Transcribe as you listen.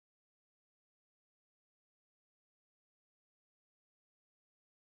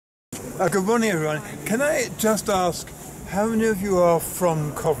Good morning, everyone. Can I just ask, how many of you are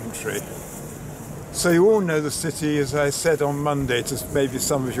from Coventry? So you all know the city, as I said on Monday, to maybe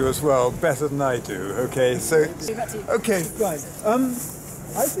some of you as well, better than I do, okay? So, okay, fine.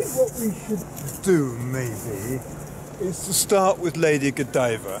 I think what we should do, maybe, is to start with Lady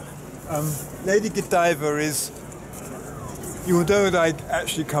Godiva. Lady Godiva is, you will know that I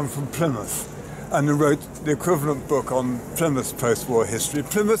actually come from Plymouth, and I wrote the equivalent book on Plymouth's post-war history.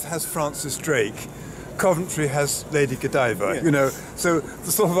 Plymouth has Francis Drake, Coventry has Lady Godiva, you know, so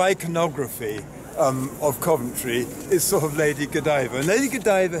the sort of iconography of Coventry is sort of Lady Godiva. And Lady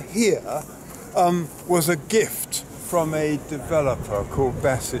Godiva here was a gift from a developer called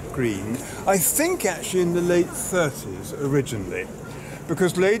Bassett Green, I think actually in the late 30s originally,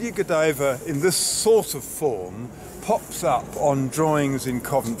 because Lady Godiva in this sort of form pops up on drawings in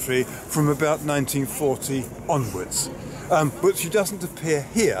Coventry from about 1940 onwards. But she doesn't appear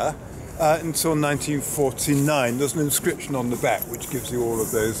here until 1949. There's an inscription on the back which gives you all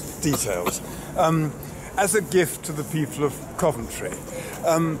of those details. As a gift to the people of Coventry.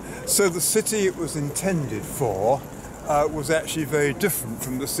 So the city it was intended for was actually very different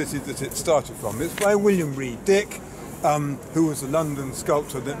from the city that it started from. It's by William Reed Dick, who was a London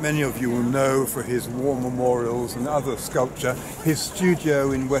sculptor that many of you will know for his war memorials and other sculpture. His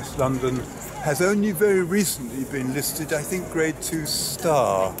studio in West London has only very recently been listed, I think, grade 2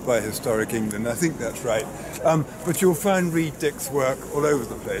 star by Historic England. I think that's right. But you'll find Reed Dick's work all over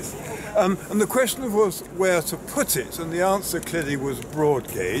the place. And the question was where to put it, and the answer clearly was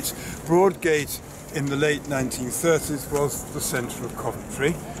Broadgate. Broadgate in the late 1930s was the centre of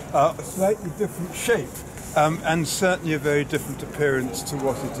Coventry, a slightly different shape. And certainly a very different appearance to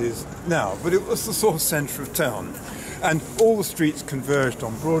what it is now. But it was the sort of centre of town. And all the streets converged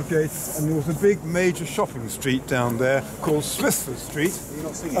on Broadgate, and there was a big major shopping street down there called Smithford Street. You're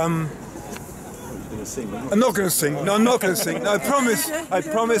not singing? I'm not going to sing. No, I'm not going to sing. No, I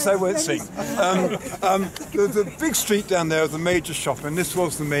promise I won't sing. There's a big street down there with a major shop, and this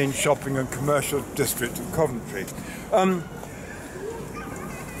was the main shopping and commercial district of Coventry.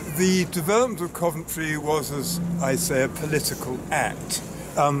 The development of Coventry was, as I say, a political act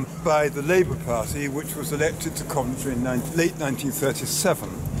by the Labour Party, which was elected to Coventry in late 1937.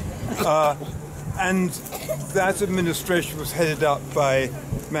 And that administration was headed up by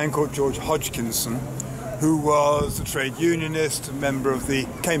a man called George Hodgkinson, who was a trade unionist, a member of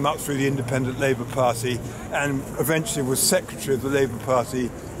came up through the Independent Labour Party, and eventually was secretary of the Labour Party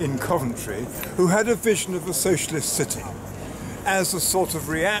in Coventry, who had a vision of a socialist city as a sort of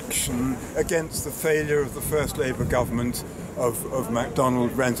reaction against the failure of the first Labour government of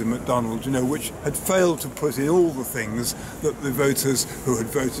MacDonald, Ramsay MacDonald, you know, which had failed to put in all the things that the voters who had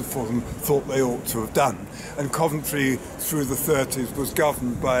voted for them thought they ought to have done. And Coventry, through the 30s, was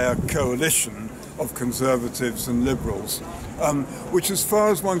governed by a coalition of Conservatives and Liberals, which, as far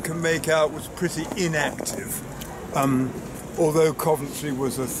as one can make out, was pretty inactive. Although Coventry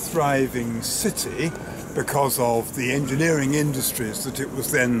was a thriving city, because of the engineering industries that it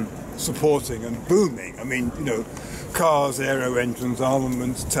was then supporting and booming. I mean, you know, cars, aero engines,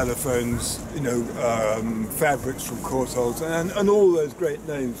 armaments, telephones, you know, fabrics from Courtaulds, and all those great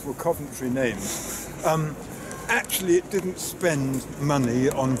names were Coventry names. Actually, it didn't spend money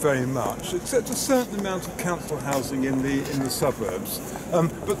on very much, except a certain amount of council housing in the suburbs.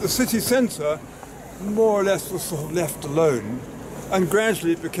 But the city centre, more or less, was sort of left alone. And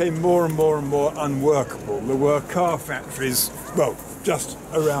gradually it became more and more and more unworkable. There were car factories, well, just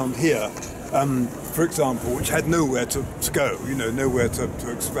around here, for example, which had nowhere to go, you know, nowhere to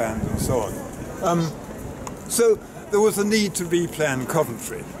expand and so on. So there was a need to replan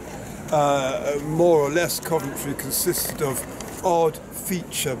Coventry. More or less, Coventry consisted of odd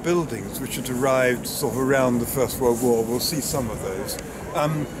feature buildings which had arrived sort of around the First World War. We'll see some of those.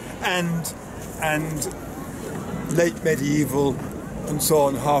 And late medieval and so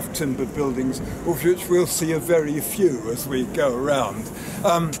on, half-timbered buildings, of which we'll see a very few as we go around.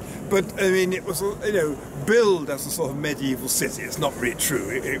 But, I mean, it was, you know, billed as a sort of medieval city. It's not really true,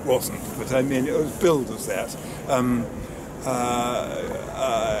 it wasn't, but I mean, it was billed as that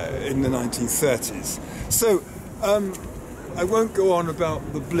in the 1930s. So, I won't go on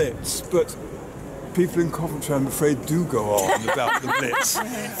about the Blitz, but people in Coventry, I'm afraid, do go on about the Blitz.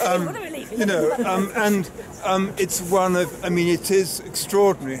 You know, and it's one of, I mean, it is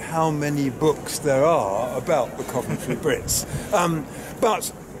extraordinary how many books there are about the Coventry Blitz.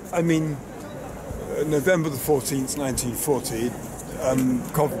 But, I mean, November the 14th, 1940,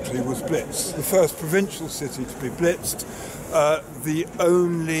 Coventry was blitzed. The first provincial city to be blitzed, the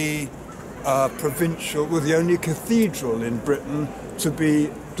only provincial, well, the only cathedral in Britain to be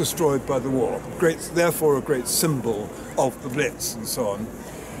destroyed by the war. Therefore a great symbol of the Blitz and so on.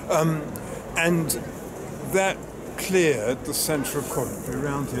 And that cleared the centre of Coventry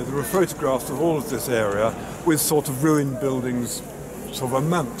around here. There were photographs of all of this area with sort of ruined buildings sort of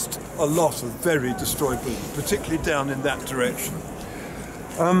amongst a lot of very destroyed buildings, particularly down in that direction.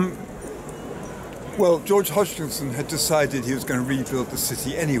 Well, George Hodgkinson had decided he was going to rebuild the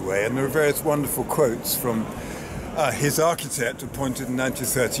city anyway, and there are various wonderful quotes from his architect appointed in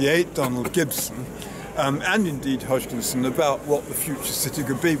 1938, Donald Gibson, and indeed Hodgkinson, about what the future city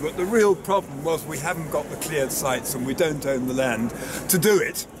could be. But the real problem was we haven't got the cleared sites and we don't own the land to do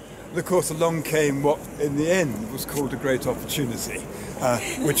it. And of course along came what in the end was called a great opportunity,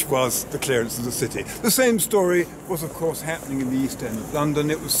 which was the clearance of the city. The same story was of course happening in the East End of London.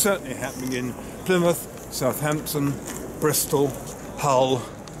 It was certainly happening in Plymouth, Southampton, Bristol, Hull,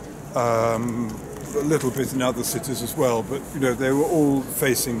 a little bit in other cities as well, but you know, they were all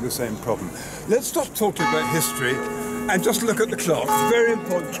facing the same problem. Let's stop talking about history and just look at the clock. It's very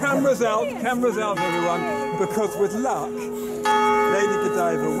important. Cameras out everyone, because with luck, Lady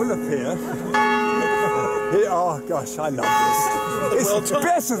Godiva will appear. Oh gosh, I love this. It's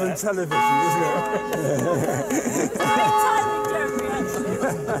better than television, isn't it?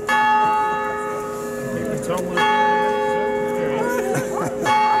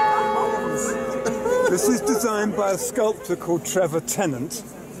 This is designed by a sculptor called Trevor Tennant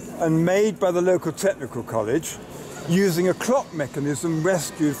and made by the local technical college using a clock mechanism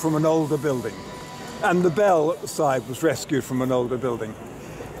rescued from an older building. And the bell at the side was rescued from an older building.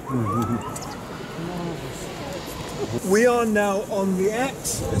 We are now on the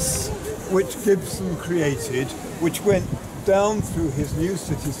axis which Gibson created, which went down through his new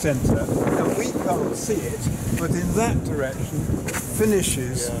city centre, and we can't see it, but in that direction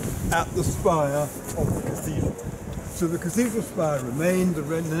finishes at the spire of the cathedral. So the cathedral spire remained,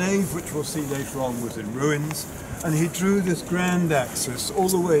 the nave, which we'll see later on, was in ruins, and he drew this grand axis all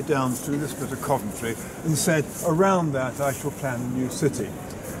the way down through this bit of Coventry and said, around that I shall plan a new city.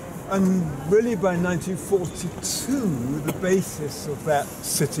 And really by 1942 the basis of that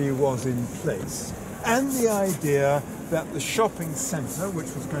city was in place, and the idea that the shopping centre,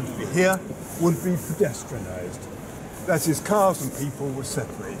 which was going to be here, would be pedestrianised. That is, cars and people were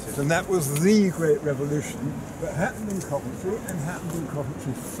separated, and that was the great revolution that happened in Coventry, and happened in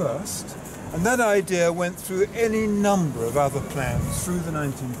Coventry first. And that idea went through any number of other plans through the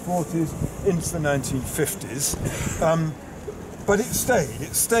 1940s into the 1950s. But it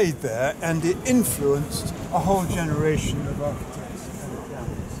stayed there, and it influenced a whole generation of architects and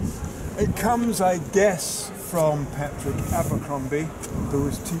planners. It comes, I guess, from Patrick Abercrombie, who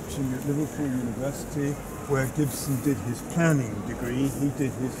was teaching at Liverpool University, where Gibson did his planning degree. He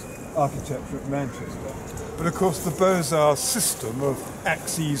did his architecture at Manchester. But of course the Beaux-Arts system of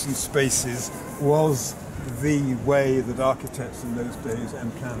axes and spaces was the way that architects in those days,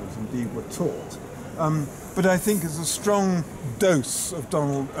 and planners indeed, were taught. But I think it's a strong dose of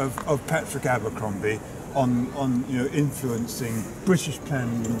Patrick Abercrombie on influencing British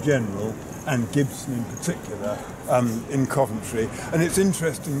planning in general, and Gibson in particular, in Coventry. And it's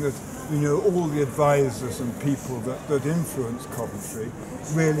interesting that all the advisors and people that influenced Coventry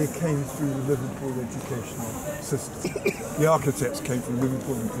really came through the Liverpool educational system. The architects came from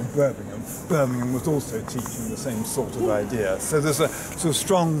Liverpool and from Birmingham. Birmingham was also teaching the same sort of idea. So there's a sort of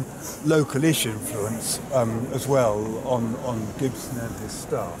strong local-ish influence as well on Gibson and his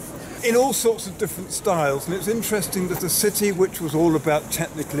staff, in all sorts of different styles. And it's interesting that a city which was all about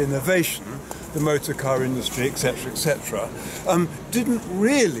technical innovation, the motor car industry, etc., didn't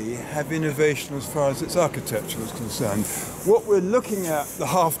really have innovation as far as its architecture was concerned. What we're looking at, the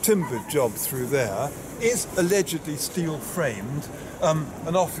half-timbered job through there, is allegedly steel-framed,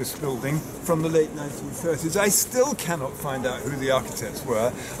 an office building from the late 1930s. I still cannot find out who the architects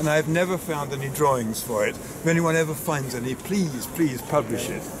were, and I have never found any drawings for it. If anyone ever finds any, please publish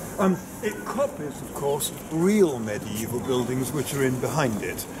it. It copies, of course, real medieval buildings which are in behind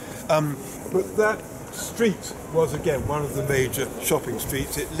it. But that street was, again, one of the major shopping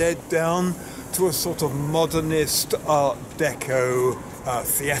streets. It led down to a sort of modernist Art Deco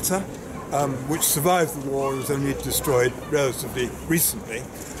theatre, which survived the war and was only destroyed relatively recently.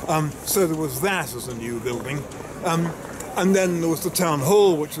 So there was that as a new building. And then there was the town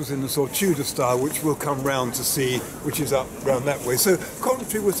hall, which was in the sort of Tudor style, which we'll come round to see, which is up round that way. So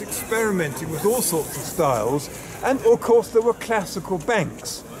Coventry was experimenting with all sorts of styles, and of course there were classical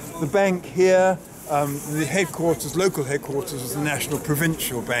banks. The bank here, the headquarters, local headquarters, was the National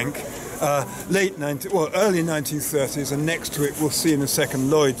Provincial Bank, early 1930s, and next to it we'll see in a second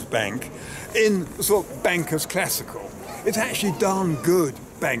Lloyd's Bank, in sort of bankers classical. It's actually darn good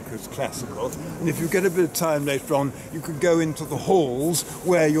bankers classical, and if you get a bit of time later on, you could go into the halls,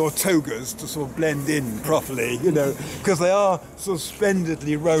 wear your togas to sort of blend in properly, you know, because they are sort of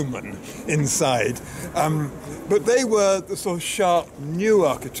splendidly Roman inside. But they were the sort of sharp new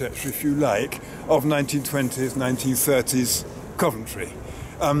architecture, if you like, of 1920s, 1930s Coventry.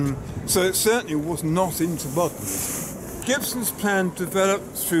 So it certainly was not into modernism. Gibson's plan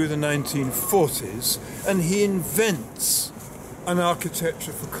developed through the 1940s, and he invents an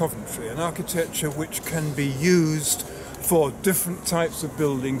architecture for Coventry, an architecture which can be used for different types of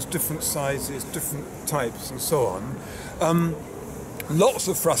buildings, different sizes, different types, and so on. Lots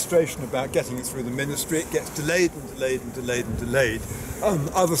of frustration about getting it through the ministry. It gets delayed and delayed and delayed and delayed.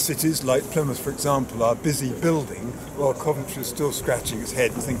 Other cities, like Plymouth, for example, are busy building, while Coventry is still scratching its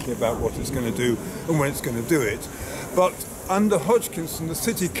head thinking about what it's going to do and when it's going to do it. But under Hodgkinson, the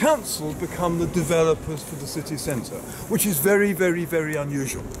city council become the developers for the city centre, which is very, very, very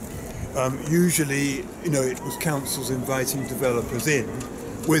unusual. Usually, you know, it was councils inviting developers in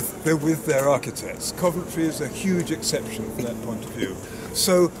with their architects. Coventry is a huge exception from that point of view.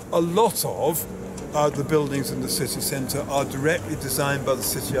 So a lot of the buildings in the city centre are directly designed by the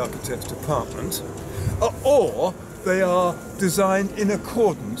City Architects Department, or they are designed in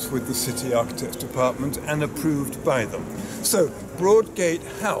accordance with the City Architects Department and approved by them. So Broadgate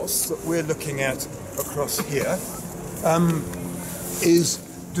House that we're looking at across here is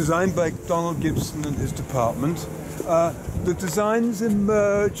designed by Donald Gibson and his department. The designs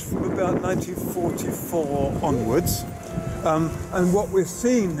emerged from about 1944 onwards, and what we're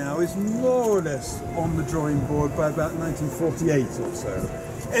seeing now is more or less on the drawing board by about 1948 or so.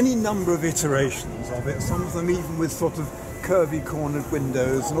 Any number of iterations of it, some of them even with sort of curvy cornered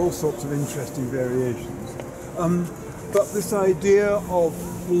windows and all sorts of interesting variations. But this idea of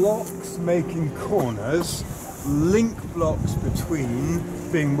blocks making corners, link blocks between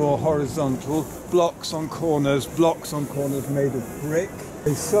being more horizontal, blocks on corners made of brick.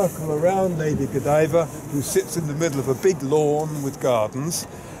 They circle around Lady Godiva, who sits in the middle of a big lawn with gardens,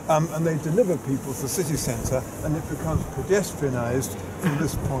 and they deliver people to the city centre, and it becomes pedestrianised from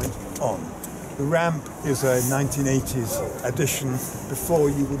this point on. The ramp is a 1980s addition before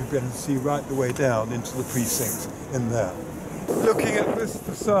you would have been able to see right the way down into the precinct in there. Looking at this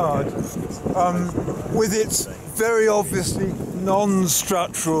facade, with its very obviously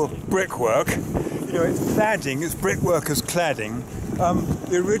non-structural brickwork, you know, it's cladding, it's brickworkers cladding.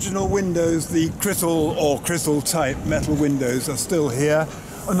 The original windows, the chisel type metal windows are still here,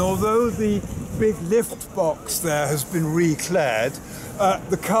 and although the big lift box there has been reclad,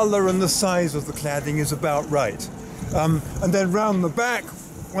 the colour and the size of the cladding is about right. And then round the back,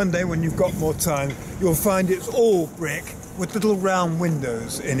 one day when you've got more time, you'll find it's all brick with little round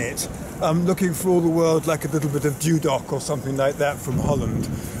windows in it, looking for all the world like a little bit of Dudok or something like that from Holland.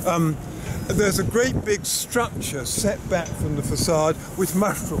 There's a great big structure set back from the facade with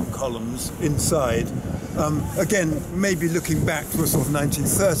mushroom columns inside. Again, maybe looking back to a sort of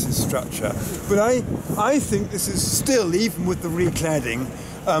 1930s structure. But I think this is still, even with the recladding,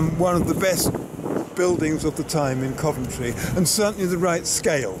 one of the best buildings of the time in Coventry, and certainly the right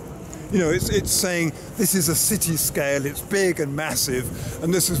scale. You know, it's saying this is a city scale, it's big and massive,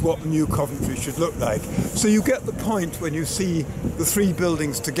 and this is what the new Coventry should look like. So you get the point when you see the three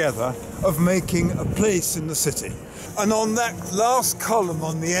buildings together of making a place in the city. And on that last column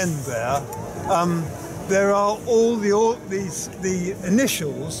on the end there are all the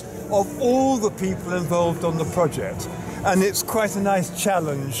initials of all the people involved on the project. And it's quite a nice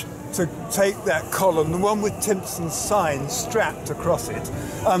challenge to take that column, the one with Timpson's sign strapped across it.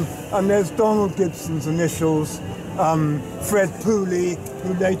 And there's Donald Gibson's initials, Fred Pooley,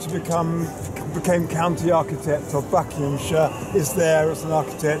 who later became county architect of Buckinghamshire, is there as an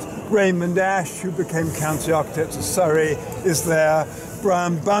architect. Raymond Ash, who became county architect of Surrey, is there.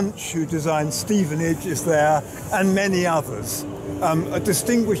 Brian Bunch, who designed Stevenage, is there, and many others. A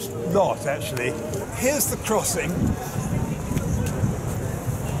distinguished lot, actually. Here's the crossing.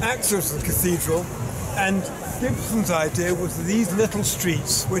 Acts as the cathedral, and Gibson's idea was that these little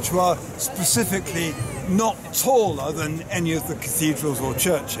streets, which were specifically not taller than any of the cathedrals or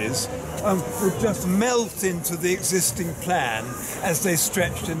churches, would just melt into the existing plan as they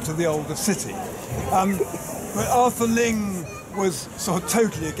stretched into the older city. But Arthur Ling was sort of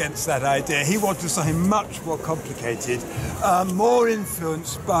totally against that idea. He wanted something much more complicated, more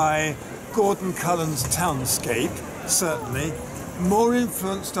influenced by Gordon Cullen's Townscape, certainly, more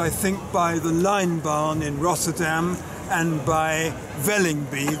influenced, I think, by the Line Barn in Rotterdam and by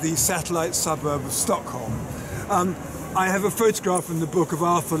Vällingby, the satellite suburb of Stockholm. I have a photograph in the book of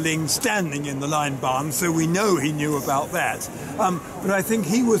Arthur Ling standing in the line barn, so we know he knew about that. But I think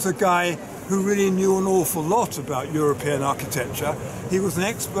he was a guy who really knew an awful lot about European architecture. He was an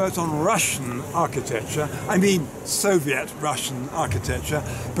expert on Russian architecture, I mean Soviet Russian architecture,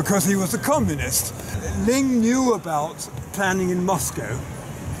 because he was a communist. Ling knew about planning in Moscow.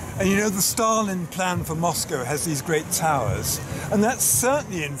 And you know, the Stalin plan for Moscow has these great towers, and that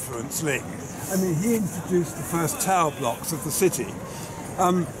certainly influenced Ling. I mean, he introduced the first tower blocks of the city.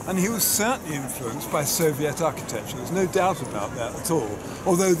 And he was certainly influenced by Soviet architecture. There's no doubt about that at all,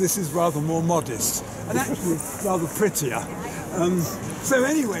 although this is rather more modest and actually rather prettier. So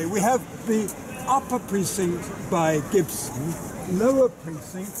anyway, we have the upper precinct by Gibson, lower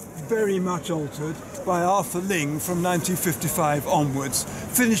precinct very much altered by Arthur Ling from 1955 onwards,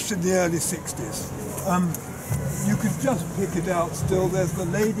 finished in the early 60s. You can just pick it out still. There's the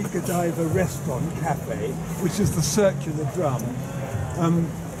Lady Godiva restaurant cafe, which is the circular drum.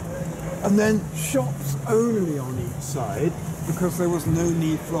 And then shops only on each side, because there was no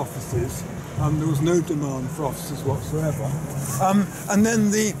need for offices. There was no demand for offices whatsoever. And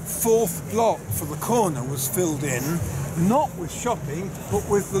then the fourth block for the corner was filled in, not with shopping, but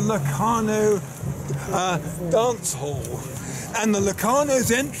with the Locarno dance hall. And the Locarno's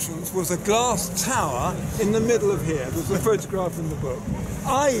entrance was a glass tower in the middle of here. There's a photograph in the book.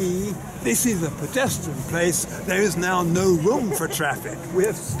 I.e., this is a pedestrian place. There is now no room for traffic. We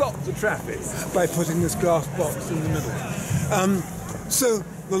have stopped the traffic by putting this glass box in the middle. So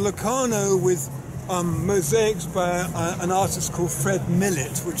the Locarno with mosaics by an artist called Fred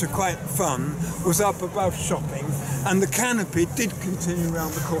Millett, which are quite fun, was up above shopping, and the canopy did continue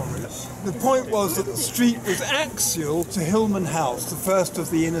around the corners. The point was that the street was axial to Hillman House, the first of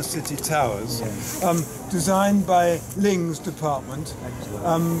the inner city towers, designed by Ling's department,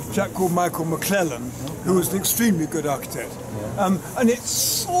 a chap called Michael McClellan, who was an extremely good architect. And it's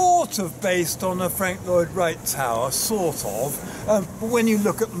sort of based on a Frank Lloyd Wright tower, sort of, but when you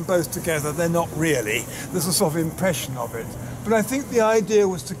look at them both together, they're not really. There's a sort of impression of it. But I think the idea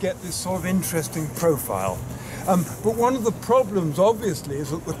was to get this sort of interesting profile. But one of the problems, obviously,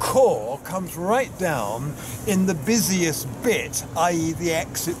 is that the core comes right down in the busiest bit, i.e. the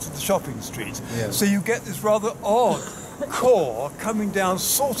exit to the shopping street. Yeah. So you get this rather odd core coming down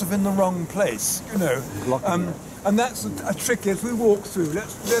sort of in the wrong place, you know. And that's a trick as we walk through.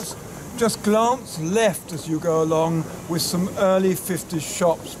 Let's just glance left as you go along with some early 50s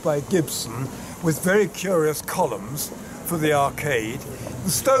shops by Gibson with very curious columns for the arcade. The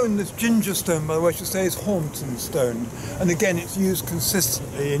stone, this ginger stone, by the way, I should say, is Hornton stone. And again, it's used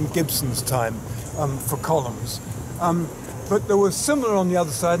consistently in Gibson's time for columns. But there was similar on the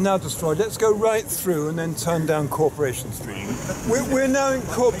other side, now destroyed. Let's go right through and then turn down Corporation Street. We're now in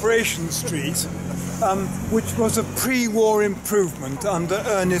Corporation Street, which was a pre-war improvement under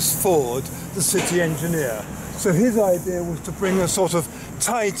Ernest Ford, the city engineer. So his idea was to bring a sort of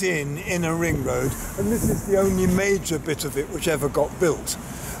tight inner ring road, and this is the only major bit of it which ever got built.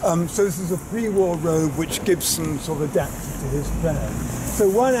 So this is a pre-war road which Gibson sort of adapted to his plan. So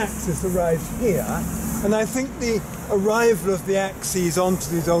one axis arrives here, and I think the arrival of the axes onto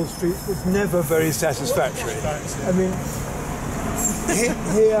these old streets was never very satisfactory. I mean,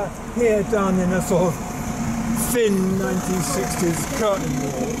 here done in a sort of thin 1960s curtain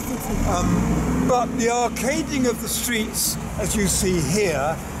wall. But the arcading of the streets, as you see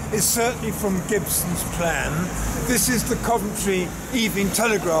here, is certainly from Gibson's plan. This is the Coventry Evening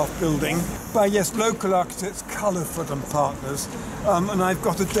Telegraph building by, yes, local architects Culliford and Partners, and I've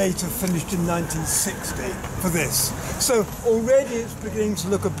got a date of finished in 1960 for this. So already it's beginning to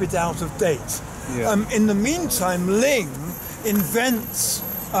look a bit out of date. Yeah. In the meantime, Ling invents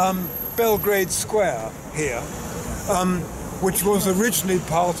Belgrade Square here, which was originally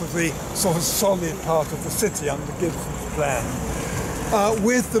part of the sort of solid part of the city under Gibson's plan,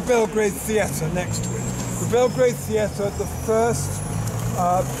 with the Belgrade Theatre next to it. The Belgrade Theatre, the first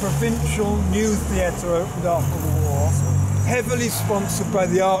provincial new theatre opened after the war, heavily sponsored by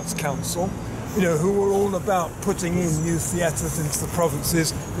the Arts Council, you know, who were all about putting in new theatres into the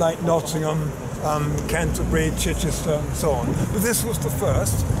provinces like Nottingham, Canterbury, Chichester and so on. But this was the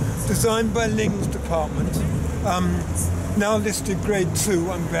first, designed by Ling's department, now listed grade 2,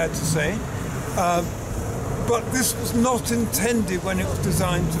 I'm glad to say. But this was not intended when it was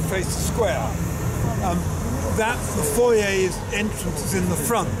designed to face the square. The foyer's entrance is in the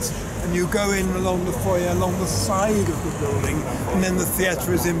front, and and you go in along the foyer, along the side of the building, and then the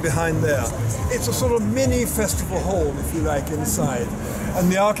theatre is in behind there. It's a sort of mini festival hall, if you like, inside.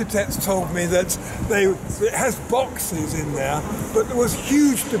 And the architects told me that it has boxes in there, but there was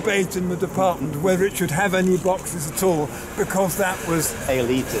huge debate in the department whether it should have any boxes at all, because that was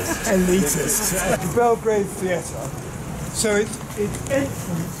elitist. The Belgrade Theatre. So its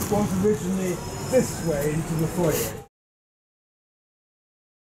entrance was originally this way into the foyer.